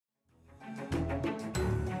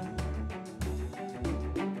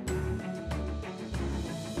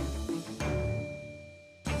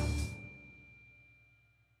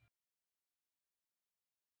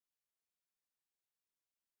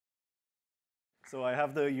So I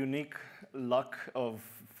have the unique luck of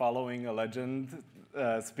following a legend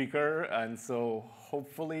speaker, and so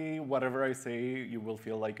hopefully whatever I say, you will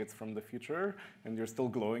feel like it's from the future, and you're still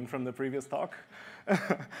glowing from the previous talk.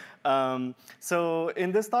 So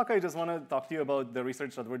in this talk, I just want to talk to you about the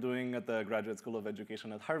research that we're doing at the Graduate School of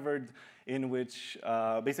Education at Harvard, in which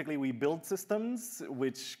basically we build systems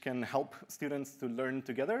which can help students to learn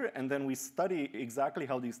together, and then we study exactly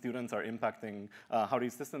how these students are impacting, how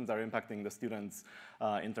these systems are impacting the students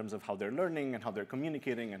in terms of how they're learning and how they're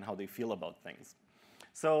communicating and how they feel about things.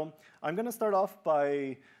 So I'm going to start off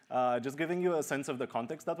by just giving you a sense of the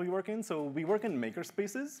context that we work in. So we work in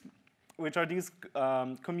makerspaces, which are these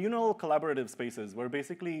communal collaborative spaces where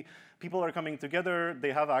basically people are coming together.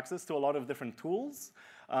 They have access to a lot of different tools.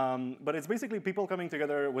 But it's basically people coming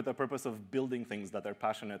together with the purpose of building things that they're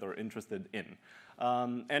passionate or interested in.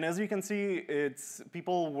 And as you can see, it's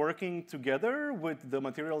people working together with the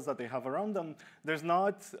materials that they have around them. There's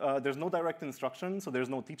no direct instruction, so there's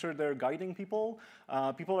no teacher there guiding people.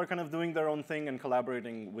 People are kind of doing their own thing and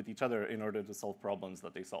collaborating with each other in order to solve problems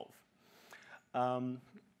that they solve.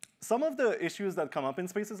 Some of the issues that come up in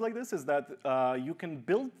spaces like this is that you can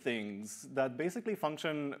build things that basically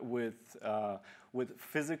function with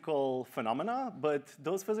physical phenomena, but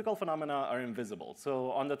those physical phenomena are invisible.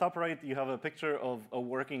 So on the top right, you have a picture of a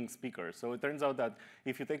working speaker. So it turns out that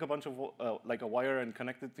if you take a bunch of like a wire and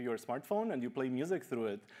connect it to your smartphone and you play music through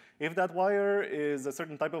it, if that wire is a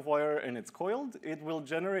certain type of wire and it's coiled, it will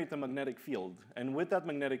generate a magnetic field. And with that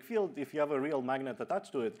magnetic field, if you have a real magnet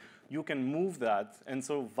attached to it, you can move that and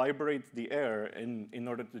so vibrate the air in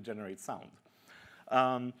order to generate sound.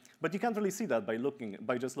 But you can't really see that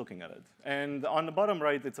by just looking at it. And on the bottom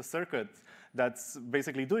right, it's a circuit that's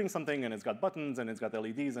basically doing something, and it's got buttons, and it's got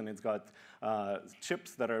LEDs, and it's got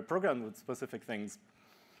chips that are programmed with specific things.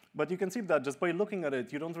 But you can see that just by looking at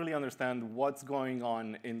it, you don't really understand what's going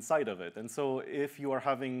on inside of it. And so if you are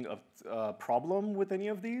having a problem with any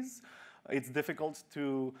of these, it's difficult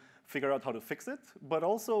to figure out how to fix it. But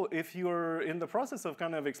also, if you're in the process of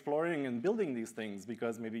kind of exploring and building these things,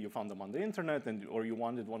 because maybe you found them on the internet or you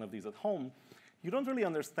wanted one of these at home, you don't really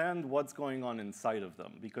understand what's going on inside of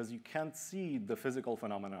them, because you can't see the physical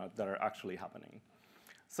phenomena that are actually happening.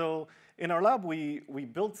 So in our lab, we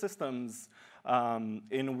build systems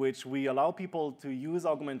in which we allow people to use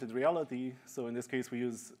augmented reality. So in this case, we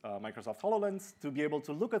use Microsoft HoloLens to be able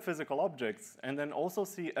to look at physical objects and then also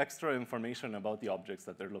see extra information about the objects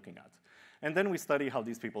that they're looking at. And then we study how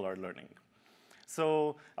these people are learning.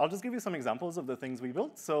 So I'll just give you some examples of the things we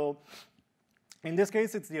built. So in this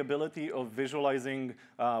case, it's the ability of visualizing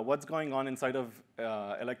what's going on inside of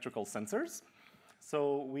electrical sensors.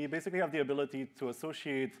 So we basically have the ability to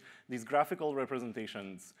associate these graphical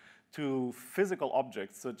representations to physical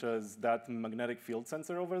objects, such as that magnetic field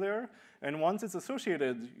sensor over there. And once it's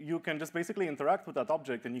associated, you can just basically interact with that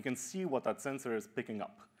object, and you can see what that sensor is picking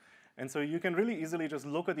up. And so you can really easily just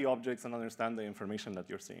look at the objects and understand the information that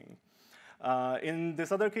you're seeing. In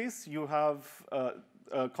this other case, you have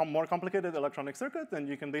a more complicated electronic circuit, and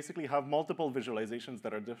you can basically have multiple visualizations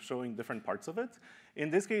that are showing different parts of it. In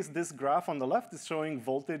this case, this graph on the left is showing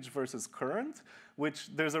voltage versus current,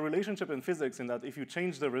 which there's a relationship in physics in that if you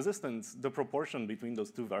change the resistance, the proportion between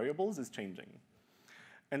those two variables is changing.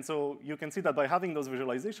 And so you can see that by having those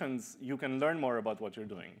visualizations, you can learn more about what you're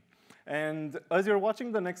doing. And as you're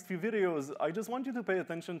watching the next few videos, I just want you to pay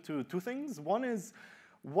attention to two things. One is,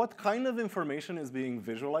 what kind of information is being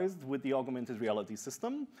visualized with the augmented reality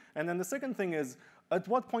system? And then the second thing is, at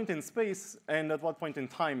what point in space and at what point in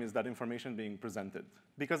time is that information being presented?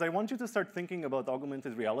 Because I want you to start thinking about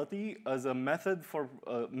augmented reality as a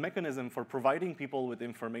mechanism for providing people with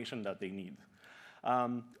information that they need.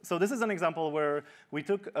 So this is an example where we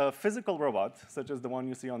took a physical robot, such as the one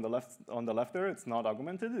you see on the left there. It's not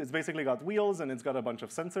augmented. It's basically got wheels, and it's got a bunch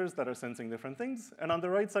of sensors that are sensing different things. And on the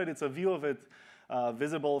right side, it's a view of it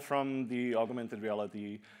visible from the augmented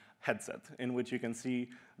reality headset, in which you can see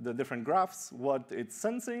the different graphs, what it's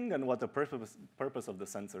sensing, and what the purpose of the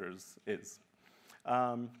sensors is.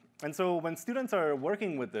 And so when students are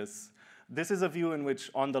working with this, this is a view in which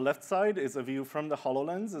on the left side is a view from the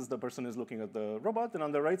HoloLens as the person is looking at the robot, and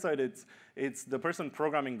on the right side, it's the person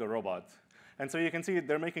programming the robot. And so you can see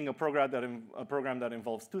they're making a program that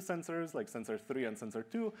involves two sensors, like sensor 3 and sensor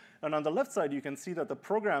 2. And on the left side, you can see that the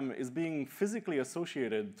program is being physically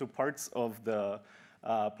associated to parts of the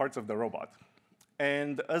robot.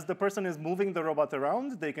 And as the person is moving the robot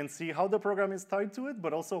around, they can see how the program is tied to it,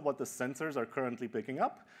 but also what the sensors are currently picking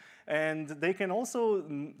up. And they can also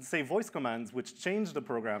say voice commands which change the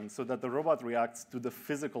program so that the robot reacts to the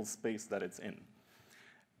physical space that it's in.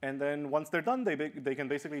 And then once they're done, they can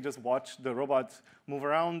basically just watch the robot move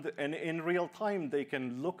around, and in real time, they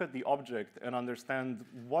can look at the object and understand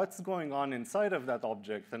what's going on inside of that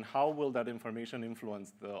object and how will that information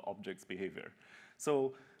influence the object's behavior.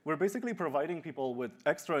 So we're basically providing people with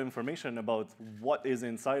extra information about what is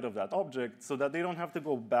inside of that object so that they don't have to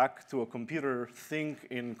go back to a computer, think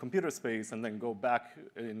in computer space, and then go back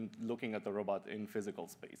in looking at the robot in physical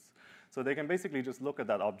space. So they can basically just look at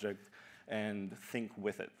that object and think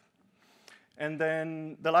with it. And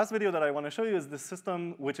then the last video that I want to show you is this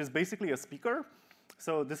system, which is basically a speaker.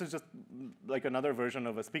 So this is just like another version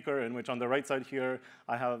of a speaker in which on the right side here,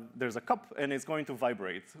 there's a cup, and it's going to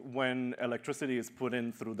vibrate when electricity is put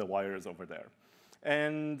in through the wires over there.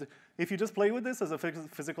 And if you just play with this as a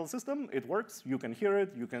physical system, it works. You can hear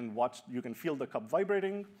it. You can watch. You can feel the cup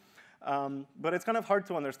vibrating. But it's kind of hard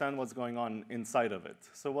to understand what's going on inside of it.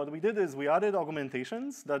 So what we did is we added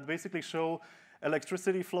augmentations that basically show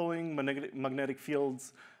electricity flowing, magnetic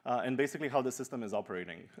fields, and basically how the system is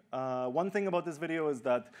operating. One thing about this video is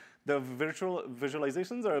that the virtual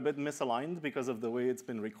visualizations are a bit misaligned because of the way it's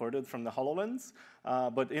been recorded from the HoloLens.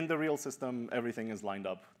 But in the real system, everything is lined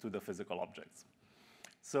up to the physical objects.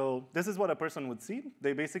 So this is what a person would see.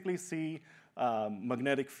 They basically see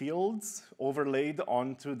magnetic fields overlaid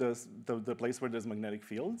onto the place where there's magnetic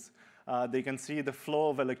fields. They can see the flow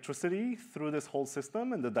of electricity through this whole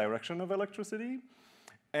system and the direction of electricity.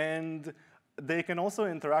 And they can also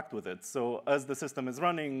interact with it. So as the system is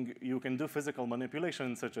running, you can do physical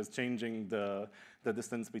manipulations, such as changing the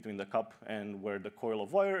distance between the cup and where the coil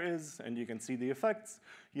of wire is, and you can see the effects.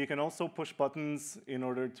 You can also push buttons in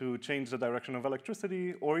order to change the direction of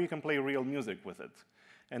electricity, or you can play real music with it.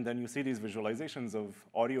 And then you see these visualizations of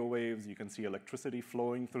audio waves. You can see electricity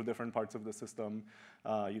flowing through different parts of the system.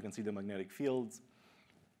 You can see the magnetic fields.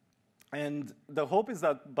 And the hope is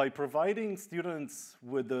that by providing students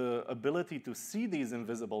with the ability to see these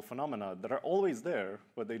invisible phenomena that are always there,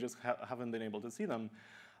 but they just haven't been able to see them,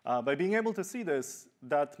 by being able to see this,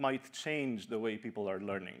 that might change the way people are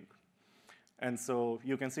learning. And so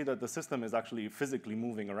you can see that the system is actually physically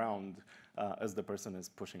moving around as the person is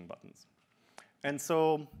pushing buttons. And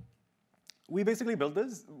so we basically build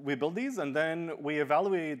these, and then we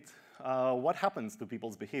evaluate what happens to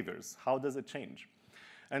people's behaviors. How does it change?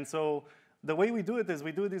 And so the way we do it is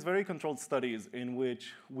we do these very controlled studies in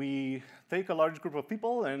which we take a large group of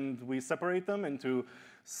people and we separate them into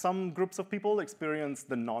some groups of people experience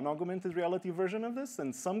the non-augmented reality version of this,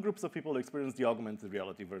 and some groups of people experience the augmented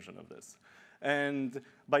reality version of this. And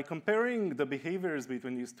by comparing the behaviors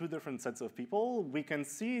between these two different sets of people, we can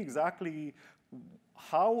see exactly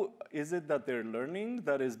how is it that they're learning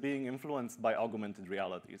that is being influenced by augmented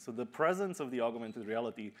reality. So the presence of the augmented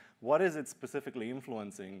reality, what is it specifically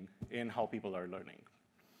influencing in how people are learning?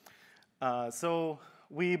 So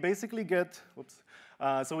we basically get,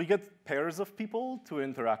 so we get pairs of people to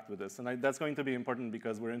interact with this. And that's going to be important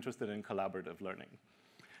because we're interested in collaborative learning.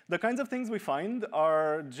 The kinds of things we find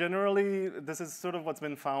are generally, this is sort of what's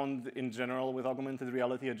been found in general with augmented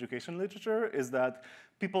reality education literature, is that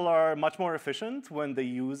people are much more efficient when they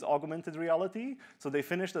use augmented reality, so they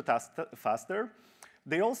finish the task faster.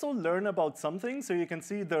 They also learn about something, so you can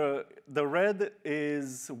see the red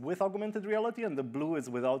is with augmented reality and the blue is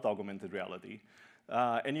without augmented reality.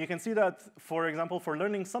 And you can see that, for example, for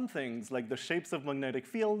learning some things, like the shapes of magnetic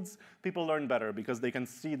fields, people learn better because they can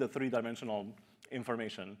see the three-dimensional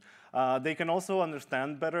information. They can also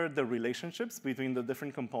understand better the relationships between the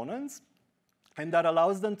different components, and that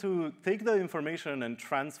allows them to take the information and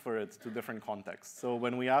transfer it to different contexts. So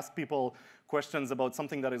when we ask people questions about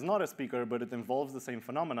something that is not a speaker, but it involves the same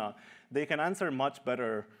phenomena, they can answer much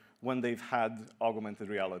better when they've had augmented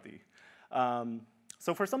reality.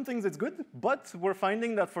 So for some things, it's good, but we're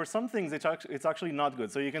finding that for some things, it's actually not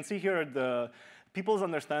good. So you can see here people's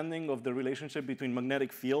understanding of the relationship between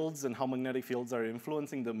magnetic fields and how magnetic fields are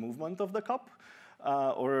influencing the movement of the cup,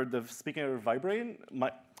 or the speaker membrane,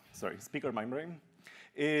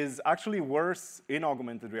 is actually worse in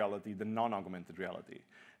augmented reality than non-augmented reality.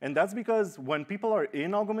 And that's because when people are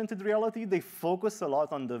in augmented reality, they focus a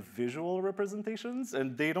lot on the visual representations,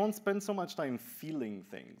 and they don't spend so much time feeling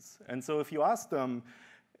things. And so if you ask them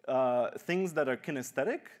things that are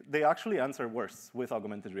kinesthetic, they actually answer worse with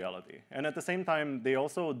augmented reality. And at the same time, they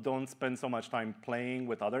also don't spend so much time playing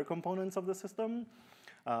with other components of the system.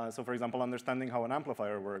 So for example, understanding how an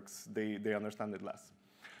amplifier works, they understand it less.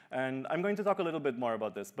 And I'm going to talk a little bit more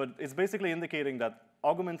about this, but it's basically indicating that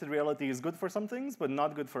augmented reality is good for some things, but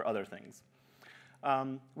not good for other things.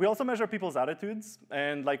 We also measure people's attitudes,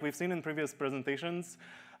 and like we've seen in previous presentations,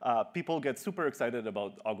 people get super excited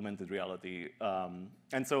about augmented reality.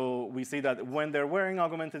 And so we see that when they're wearing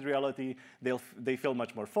augmented reality, they feel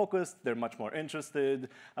much more focused, they're much more interested,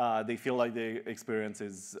 they feel like the experience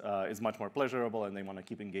is much more pleasurable, and they want to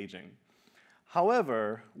keep engaging.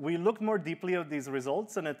 However, we looked more deeply at these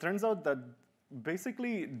results, and it turns out that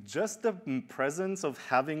basically just the presence of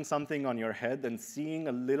having something on your head and seeing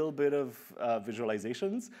a little bit of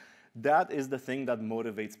visualizations, that is the thing that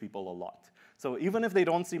motivates people a lot. So even if they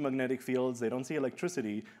don't see magnetic fields, they don't see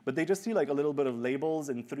electricity, but they just see like a little bit of labels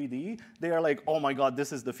in 3D, they are like, oh my God,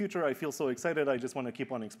 this is the future. I feel so excited. I just want to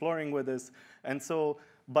keep on exploring with this. And so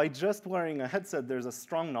by just wearing a headset, there's a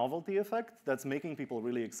strong novelty effect that's making people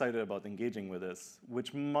really excited about engaging with this,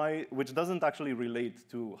 which doesn't actually relate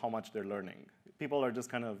to how much they're learning. People are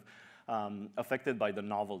just kind of affected by the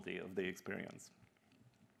novelty of the experience.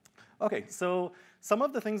 Okay, so some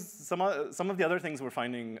of the other things we're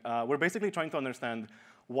finding, we're basically trying to understand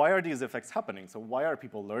why are these effects happening? So why are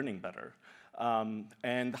people learning better?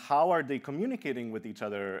 And how are they communicating with each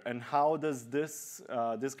other? And how does this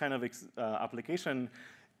kind of application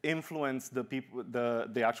influence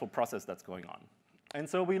the actual process that's going on? And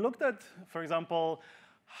so we looked at, for example,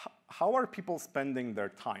 how are people spending their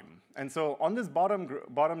time? And so on this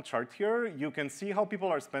bottom chart here, you can see how people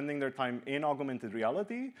are spending their time in augmented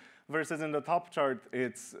reality, versus in the top chart,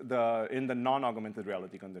 it's in the non-augmented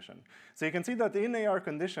reality condition. So you can see that in AR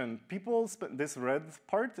condition, this red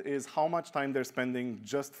part is how much time they're spending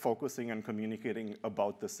just focusing and communicating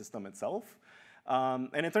about the system itself.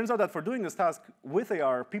 And it turns out that for doing this task with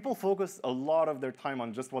AR, people focus a lot of their time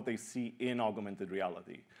on just what they see in augmented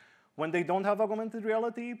reality. When they don't have augmented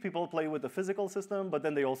reality, people play with the physical system, but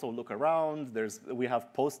then they also look around. We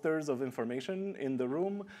have posters of information in the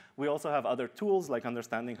room. We also have other tools, like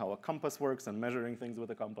understanding how a compass works and measuring things with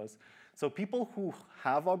a compass. So people who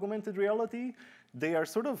have augmented reality, they are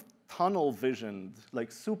sort of tunnel visioned, like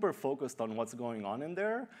super focused on what's going on in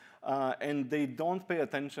there, and they don't pay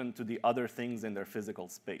attention to the other things in their physical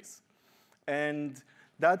space. And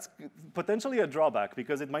that's potentially a drawback,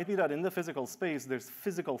 because it might be that in the physical space, there's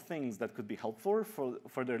physical things that could be helpful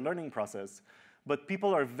for their learning process, but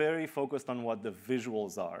people are very focused on what the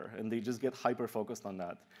visuals are, and they just get hyper-focused on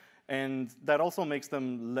that. And that also makes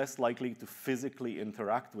them less likely to physically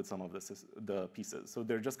interact with some of the pieces. So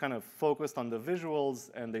they're just kind of focused on the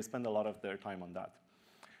visuals, and they spend a lot of their time on that.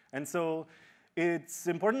 And so it's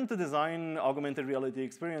important to design augmented reality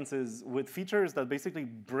experiences with features that basically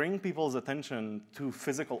bring people's attention to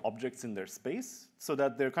physical objects in their space, so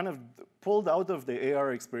that they're kind of pulled out of the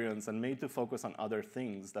AR experience and made to focus on other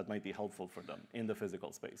things that might be helpful for them in the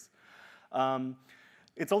physical space.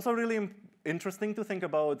 It's also really interesting to think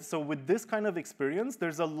about, so with this kind of experience,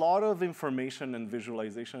 there's a lot of information and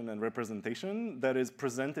visualization and representation that is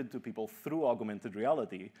presented to people through augmented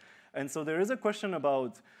reality. And so there is a question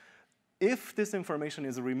about, if this information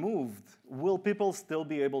is removed, will people still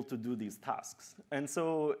be able to do these tasks? And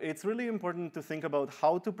so it's really important to think about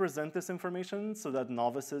how to present this information so that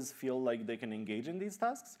novices feel like they can engage in these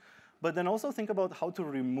tasks, but then also think about how to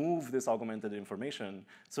remove this augmented information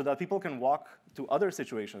so that people can walk to other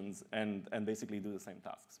situations and basically do the same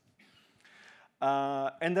tasks.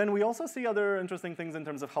 And then we also see other interesting things in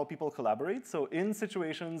terms of how people collaborate. So in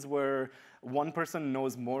situations where one person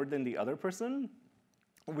knows more than the other person,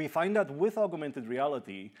 we find that with augmented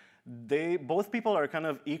reality, both people are kind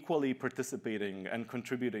of equally participating and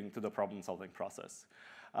contributing to the problem-solving process.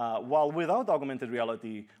 While without augmented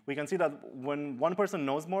reality, we can see that when one person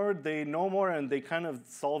knows more, they know more and they kind of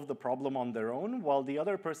solve the problem on their own, while the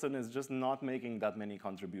other person is just not making that many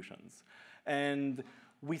contributions. And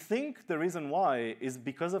we think the reason why is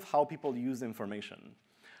because of how people use information.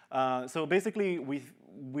 So basically,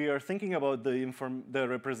 we are thinking about the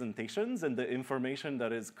representations and the information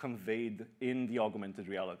that is conveyed in the augmented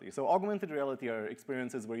reality. So augmented reality are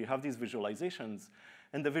experiences where you have these visualizations,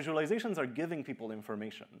 and the visualizations are giving people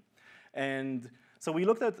information. And so we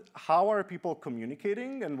looked at how are people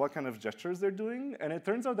communicating and what kind of gestures they're doing, and it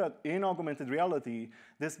turns out that in augmented reality,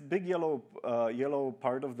 this big yellow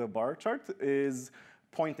part of the bar chart is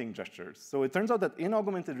pointing gestures. So it turns out that in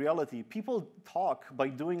augmented reality, people talk by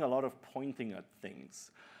doing a lot of pointing at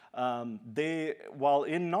things. While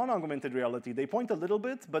in non-augmented reality, they point a little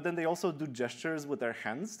bit, but then they also do gestures with their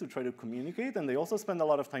hands to try to communicate, and they also spend a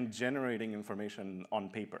lot of time generating information on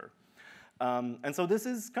paper. And so this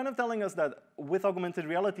is kind of telling us that with augmented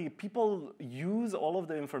reality, people use all of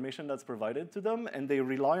the information that's provided to them, and they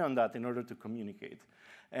rely on that in order to communicate.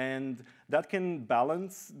 And that can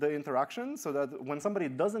balance the interaction so that when somebody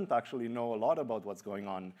doesn't actually know a lot about what's going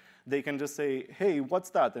on, they can just say, hey, what's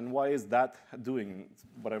that? And why is that doing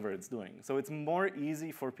whatever it's doing? So it's more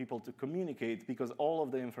easy for people to communicate because all of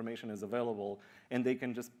the information is available, and they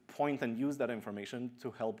can just point and use that information to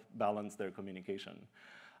help balance their communication.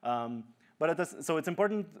 So it's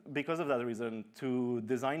important, because of that reason, to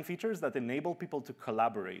design features that enable people to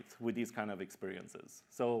collaborate with these kind of experiences.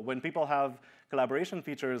 So when people have collaboration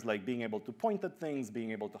features like being able to point at things, being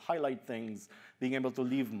able to highlight things, being able to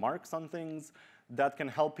leave marks on things, that can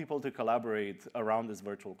help people to collaborate around this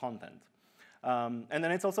virtual content. And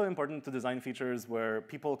then it's also important to design features where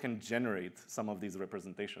people can generate some of these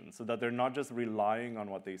representations so that they're not just relying on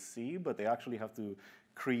what they see, but they actually have to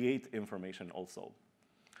create information also.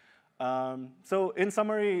 So in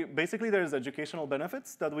summary, basically there's educational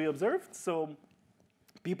benefits that we observed. So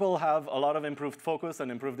people have a lot of improved focus and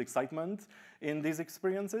improved excitement in these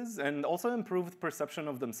experiences, and also improved perception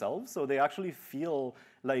of themselves. So they actually feel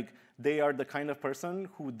like they are the kind of person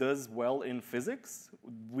who does well in physics.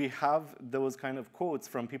 We have those kind of quotes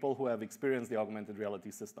from people who have experienced the augmented reality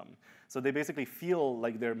system. So they basically feel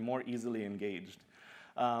like they're more easily engaged.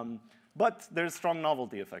 But there's strong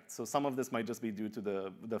novelty effects. So some of this might just be due to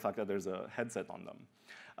the fact that there's a headset on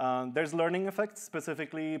them. There's learning effects.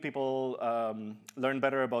 Specifically, people learn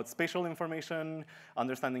better about spatial information,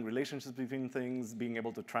 understanding relationships between things, being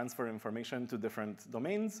able to transfer information to different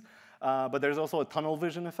domains. But there's also a tunnel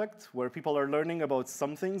vision effect, where people are learning about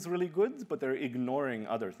some things really good, but they're ignoring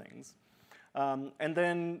other things. And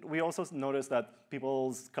then we also notice that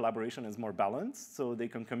people's collaboration is more balanced, so they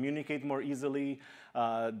can communicate more easily,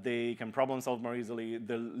 they can problem solve more easily.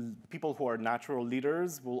 The people who are natural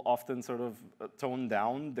leaders will often sort of tone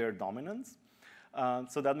down their dominance,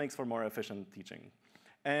 so that makes for more efficient teaching.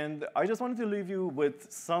 And I just wanted to leave you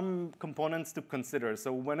with some components to consider.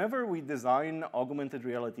 So whenever we design augmented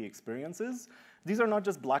reality experiences, these are not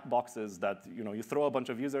just black boxes that you throw a bunch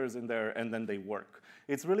of users in there and then they work.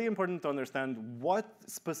 It's really important to understand what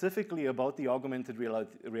specifically about the augmented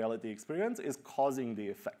reality experience is causing the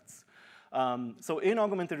effects. So in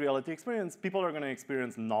augmented reality experience, people are going to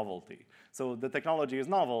experience novelty. So the technology is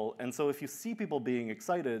novel, and so if you see people being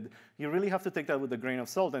excited, you really have to take that with a grain of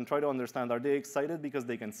salt and try to understand, are they excited because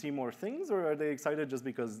they can see more things, or are they excited just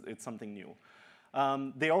because it's something new?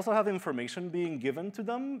 They also have information being given to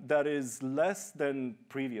them that is less than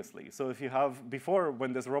previously. So if you have, before,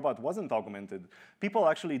 when this robot wasn't augmented, people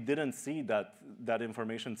actually didn't see that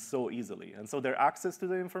information so easily. And so their access to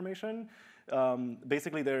the information,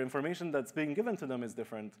 basically their information that's being given to them is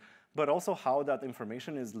different, but also how that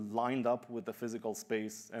information is lined up with the physical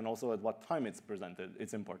space and also at what time it's presented,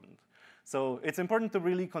 it's important. So it's important to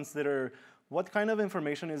really consider what kind of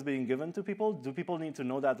information is being given to people. Do people need to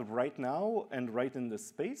know that right now and right in this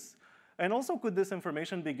space? And also, could this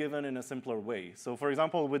information be given in a simpler way? So for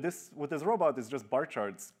example, with this robot, it's just bar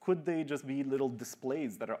charts. Could they just be little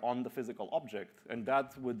displays that are on the physical object? And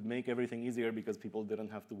that would make everything easier because people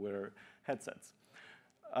didn't have to wear headsets.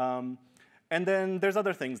 And then there's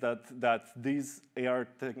other things that these AR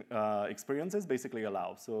experiences basically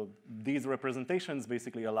allow. So these representations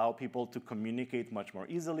basically allow people to communicate much more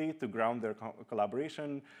easily, to ground their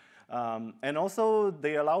collaboration. And also,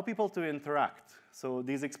 they allow people to interact. So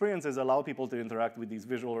these experiences allow people to interact with these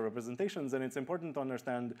visual representations. And it's important to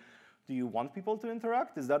understand, do you want people to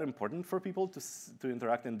interact? Is that important for people to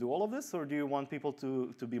interact and do all of this? Or do you want people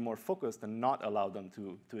to be more focused and not allow them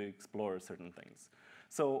to explore certain things?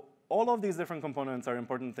 So all of these different components are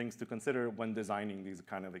important things to consider when designing these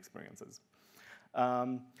kind of experiences.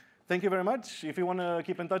 Thank you very much. If you want to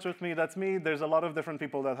keep in touch with me, that's me. There's a lot of different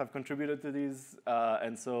people that have contributed to these,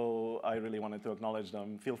 and so I really wanted to acknowledge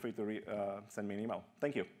them. Feel free to send me an email.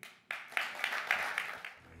 Thank you.